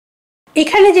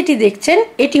এখানে যেটি দেখছেন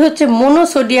এটি হচ্ছে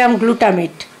মনোসোডিয়াম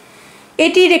গ্লুটামেট।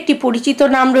 এটির একটি পরিচিত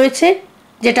নাম রয়েছে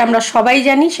যেটা আমরা সবাই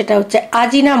জানি, সেটা হচ্ছে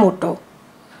আজিনামোটো।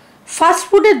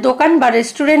 ফাস্টফুডের দোকান বা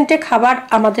রেস্টুরেন্টে খাবার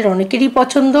আমাদের অনেকেরই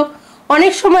পছন্দ।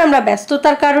 অনেক সময় আমরা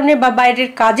ব্যস্ততার কারণে বা বাইরের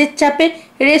কাজের চাপে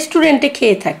রেস্টুরেন্টে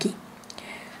খেয়ে থাকি।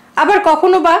 আবার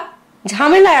কখনো বা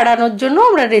ঝামেলা এড়ানোর জন্য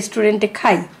আমরা রেস্টুরেন্টে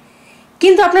খাই।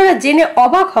 কিন্তু আপনারা জেনে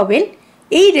অবাক হবেন,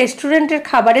 এই রেস্টুরেন্টের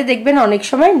খাবারে দেখবেন অনেক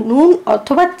সময় নুন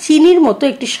অথবা চিনির মতো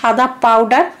একটি সাদা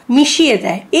পাউডার মিশিয়ে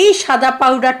দেয়। এই সাদা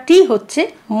পাউডারটি হচ্ছে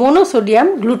মনোসোডিয়াম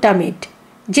গ্লুটামেট,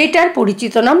 যেটার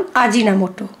পরিচিত নাম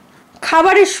আজিনামোটো।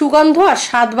 খাবারের সুগন্ধ আর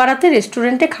স্বাদ বাড়াতে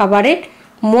রেস্টুরেন্টে খাবারে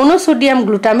মনোসোডিয়াম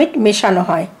গ্লুটামেট মেশানো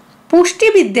হয়।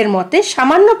 পুষ্টিবিদদের মতে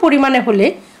সামান্য পরিমাণে হলে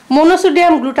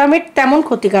মনোসোডিয়াম গ্লুটামেট তেমন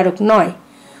ক্ষতিকারক নয়,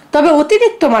 তবে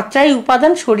অতিরিক্ত মাত্রায় এই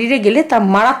উপাদান শরীরে গেলে তা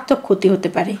মারাত্মক ক্ষতি হতে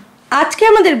পারে। আজকে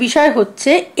আমাদের বিষয়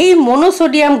হচ্ছে এই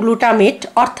মনোসোডিয়াম গ্লুটামেট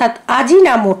অর্থাৎ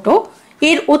আজিনামোটো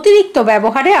এর অতিরিক্ত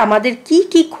ব্যবহারে আমাদের কি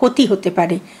কি ক্ষতি হতে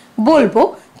পারে বলবো।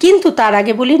 কিন্তু তার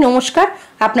আগে বলি নমস্কার,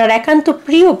 আপনার একান্ত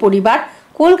প্রিয় পরিবার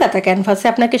কলকাতা ক্যানভাসে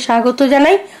আপনাকে স্বাগত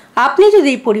জানাই। আপনি যদি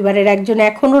এই পরিবারের একজন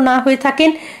এখনো না হয়ে থাকেন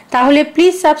তাহলে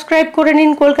প্লিজ সাবস্ক্রাইব করে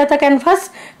নিন কলকাতা ক্যানভাস।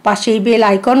 পাশেই বেল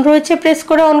আইকন রয়েছে, প্রেস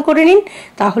করে অন করে নিন,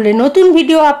 তাহলে নতুন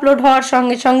ভিডিও আপলোড হওয়ার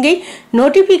সঙ্গে সঙ্গেই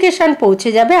নোটিফিকেশন পৌঁছে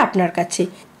যাবে আপনার কাছে।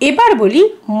 এবার বলি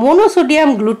মনোসোডিয়াম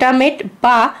গ্লুটামেট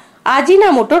বা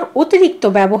আজিনামোটোর অতিরিক্ত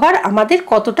ব্যবহার আমাদের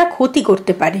কতটা ক্ষতি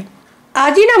করতে পারে।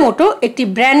 আজিনামোটো একটি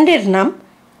ব্র্যান্ডের নাম,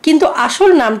 কিন্তু আসল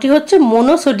নামটি হচ্ছে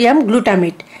মনোসোডিয়াম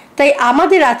গ্লুটামেট। তাই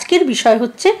আমাদের আজকের বিষয়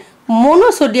হচ্ছে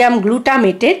মনোসোডিয়াম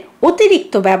গ্লুটামেটের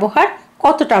অতিরিক্ত ব্যবহার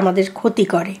কতটা আমাদের ক্ষতি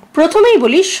করে। প্রথমেই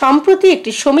বলি, সম্প্রতি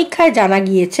একটি সমীক্ষায় জানা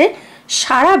গিয়েছে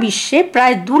সারা বিশ্বে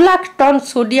প্রায় 2 লাখ টন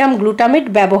সোডিয়াম গ্লুটামেট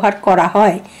ব্যবহার করা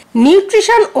হয়।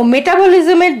 নিউট্রিশন ও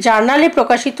মেটাবলিজমের জার্নালে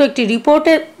প্রকাশিত একটি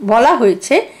রিপোর্টে বলা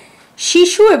হয়েছে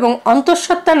শিশু এবং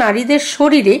অন্তঃসত্ত্বা নারীদের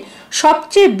শরীরে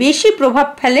সবচেয়ে বেশি প্রভাব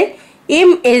ফেলে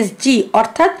এমএসজি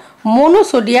অর্থাৎ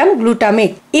মনোসোডিয়াম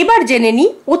গ্লুটামেট। এবার জেনে নিই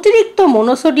অতিরিক্ত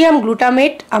মনোসোডিয়াম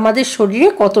গ্লুটামেট আমাদের শরীরে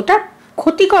কতটা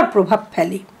ক্ষতিকর প্রভাব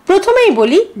ফেলে। প্রথমেই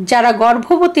বলি যারা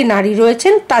গর্ভবতী নারী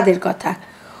রয়েছেন তাদের কথা।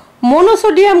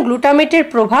 মনোসোডিয়াম গ্লুটামেটের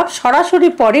প্রভাব সরাসরি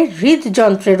পড়ে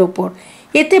হৃদযন্ত্রের ওপর।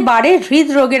 এতে বাড়ে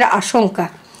হৃদরোগের আশঙ্কা,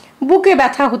 বুকে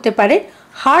ব্যথা হতে পারে,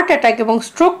 হার্ট অ্যাটাক এবং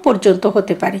স্ট্রোক পর্যন্ত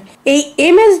হতে পারে। এই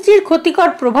এমএসজির ক্ষতিকর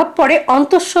প্রভাব পড়ে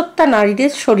অন্তঃসত্ত্বা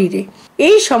নারীদের শরীরে।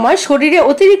 এই সময় শরীরে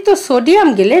অতিরিক্ত সোডিয়াম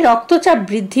গেলে রক্তচাপ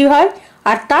বৃদ্ধি হয়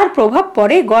আর তার প্রভাব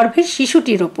পড়ে গর্ভের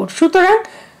শিশুটির ওপর। সুতরাং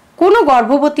কোনো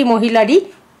গর্ভবতী মহিলারই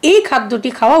এই খাদ্যটি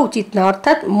খাওয়া উচিত না,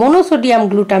 অর্থাৎ মনোসোডিয়াম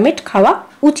গ্লুটামেট খাওয়া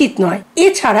উচিত নয়।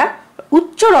 এছাড়া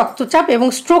উচ্চ রক্তচাপ এবং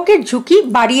স্ট্রোকের ঝুঁকি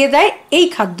বাড়িয়ে দেয় এই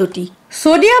খাদ্যটি।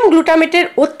 সোডিয়াম গ্লুটামেটের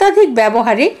অত্যাধিক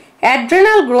ব্যবহারে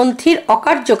অ্যাড্রেনাল গ্রন্থির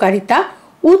অকার্যকারিতা,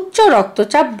 উচ্চ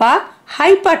রক্তচাপ বা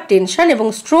হাইপারটেনশন এবং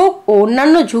স্ট্রোক ও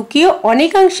অন্যান্য ঝুঁকিও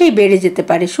অনেকাংশেই বেড়ে যেতে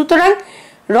পারে। সুতরাং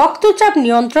রক্তচাপ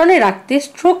নিয়ন্ত্রণে রাখতে,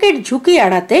 স্ট্রোকের ঝুঁকি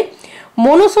এড়াতে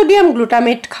মনোসোডিয়াম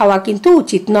গ্লুটামেট খাওয়া কিন্তু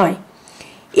উচিত নয়।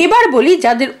 এবার বলি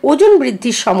যাদের ওজন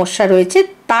বৃদ্ধির সমস্যা রয়েছে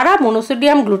তারা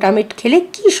মনোসোডিয়াম গ্লুটামেট খেলে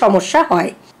কি সমস্যা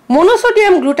হয়।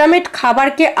 মনোসোডিয়াম গ্লুটামেট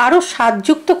খাবারকে আরও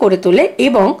স্বাদযুক্ত করে তোলে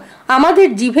এবং আমাদের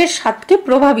জিভের স্বাদকে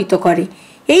প্রভাবিত করে।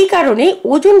 এই কারণে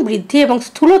ওজন বৃদ্ধি এবং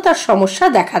স্থূলতার সমস্যা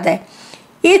দেখা দেয়।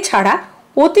 এছাড়া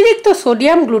অতিরিক্ত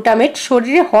সোডিয়াম গ্লুটামেট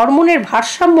শরীরে হরমোনের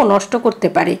ভারসাম্য নষ্ট করতে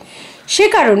পারে। সে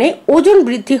কারণে ওজন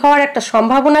বৃদ্ধি হওয়ার একটা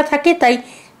সম্ভাবনা থাকে। তাই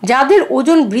যাদের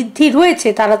ওজন বৃদ্ধি রয়েছে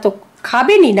তারা তো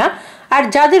খাবেনই না, আর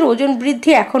যাদের ওজন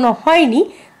বৃদ্ধি এখনো হয়নি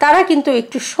তারা কিন্তু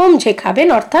একটু সমঝে খাবেন,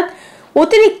 অর্থাৎ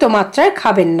অতিরিক্ত মাত্রায়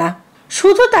খাবেন না।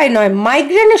 শুধু তাই নয়,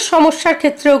 মাইগ্রেনের সমস্যার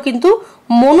ক্ষেত্রেও কিন্তু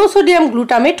মনোসোডিয়াম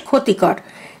গ্লুটামেট ক্ষতিকর।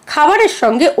 খাবারের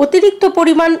সঙ্গে অতিরিক্ত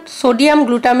পরিমাণ সোডিয়াম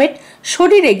গ্লুটামেট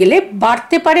শরীরে গেলে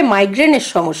বাড়তে পারে মাইগ্রেনের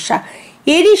সমস্যা।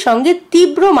 এরই সঙ্গে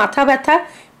তীব্র মাথা ব্যথা,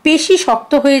 পেশি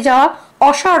শক্ত হয়ে যাওয়া,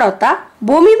 অসাড়তা,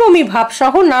 বমি বমি ভাব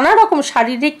সহ নানা রকম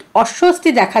শারীরিক অস্বস্তি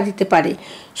দেখা দিতে পারে।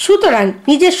 সুতরাং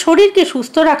নিজের শরীরকে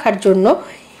সুস্থ রাখার জন্য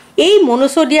এই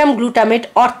মনোসোডিয়াম গ্লুটামেট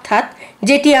অর্থাৎ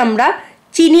যেটি আমরা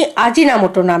চিনি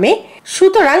আজিনামোটো নামে,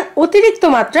 সুতরাং অতিরিক্ত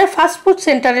মাত্রায় ফাস্টফুড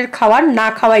সেন্টারের খাবার না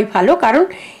খাওয়াই ভালো, কারণ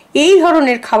এই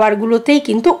ধরনের খাবারগুলোতেই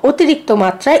কিন্তু অতিরিক্ত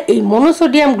মাত্রায় এই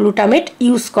মনোসোডিয়াম গ্লুটামেট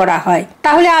ইউজ করা হয়।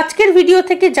 তাহলে আজকের ভিডিও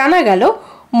থেকে জানা গেল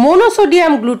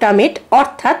মনোসোডিয়াম গ্লুটামেট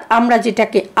অর্থাৎ আমরা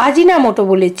যেটাকে আজিনামোটো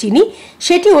বলে চিনি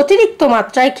সেটি অতিরিক্ত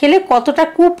মাত্রায় খেলে কতটা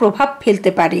কুপ্রভাব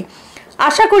ফেলতে পারে।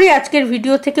 আশা করি আজকের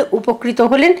ভিডিও থেকে উপকৃত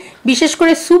হলেন। বিশেষ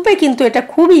করে স্যুপে কিন্তু এটা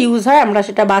খুবই ইউজ হয়, আমরা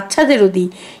সেটা বাচ্চাদেরও দিই।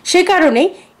 সে কারণে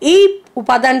এই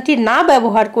উপাদানটি না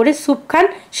ব্যবহার করে স্যুপ খান,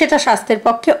 সেটা স্বাস্থ্যের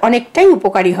পক্ষে অনেকটাই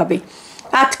উপকারী হবে।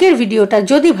 আজকের ভিডিওটা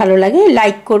যদি ভালো লাগে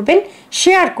লাইক করবেন,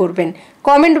 শেয়ার করবেন,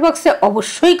 কমেন্ট বক্সে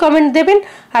অবশ্যই কমেন্ট দেবেন।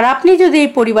 আর আপনি যদি এই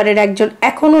পরিবারের একজন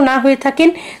এখনও না হয়ে থাকেন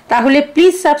তাহলে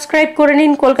প্লিজ সাবস্ক্রাইব করে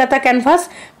নিন কলকাতা ক্যানভাস।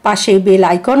 পাশেই বেল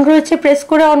আইকন রয়েছে, প্রেস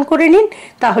করে অন করে নিন,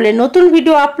 তাহলে নতুন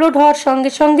ভিডিও আপলোড হওয়ার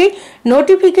সঙ্গে সঙ্গেই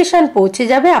নোটিফিকেশান পৌঁছে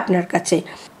যাবে আপনার কাছে।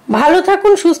 ভালো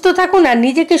থাকুন, সুস্থ থাকুন, আর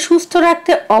নিজেকে সুস্থ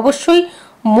রাখতে অবশ্যই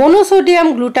মনোসোডিয়াম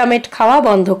গ্লুটামেট খাওয়া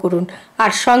বন্ধ করুন।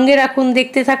 আর সঙ্গে রাখুন,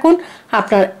 দেখতে থাকুন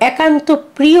আপনার একান্ত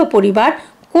প্রিয় পরিবার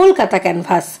কলকাতা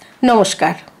ক্যানভাস।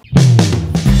 নমস্কার।